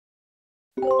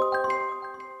I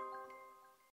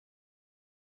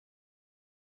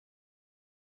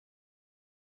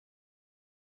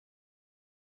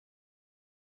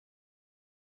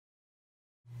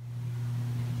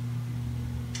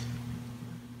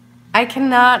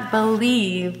cannot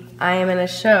believe I am in a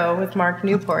show with Mark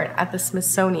Newport at the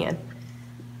Smithsonian.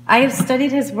 I have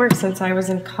studied his work since I was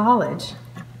in college.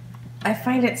 I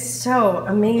find it so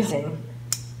amazing.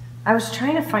 I was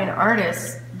trying to find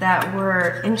artists that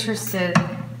were interested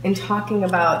in talking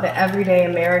about the everyday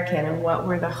American and what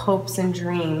were the hopes and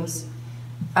dreams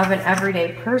of an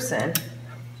everyday person.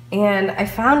 And I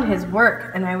found his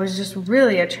work and I was just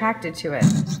really attracted to it.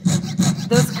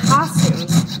 Those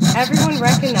costumes, everyone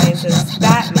recognizes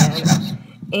Batman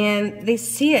and they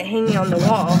see it hanging on the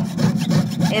wall.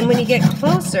 And when you get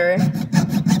closer,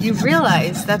 you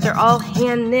realize that they're all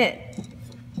hand knit.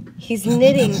 He's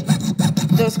knitting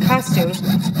those costumes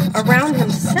around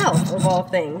himself, of all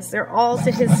things. They're all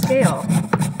to his scale.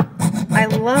 I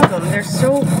love them.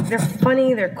 They're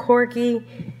funny, they're quirky.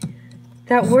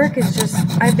 That work is just,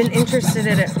 I've been interested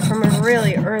in it from a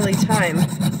really early time.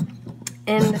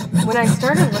 And when I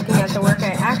started looking at the work,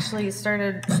 I actually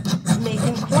started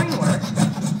making coin work.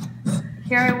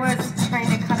 Here I was trying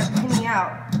to cut a penny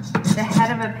out, the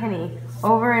head of a penny,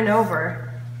 over and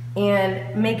over,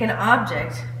 and make an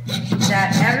object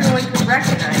that everyone could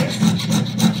recognize.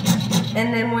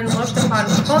 And then when looked upon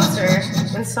closer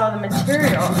and saw the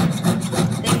material,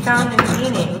 they found a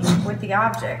meaning with the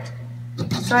object.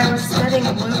 So I was studying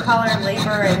blue-collar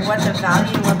labor and what the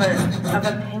value of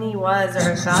a penny was,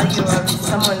 or the value of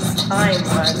someone's time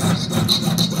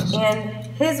was. And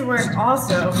his work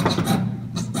also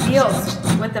deals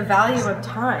with the value of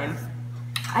time.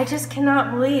 I just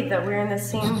cannot believe that we're in the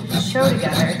same show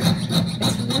together.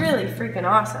 It's really freaking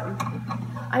awesome.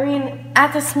 I mean,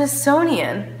 at the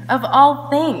Smithsonian, of all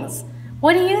things.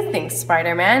 What do you think,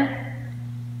 Spider-Man?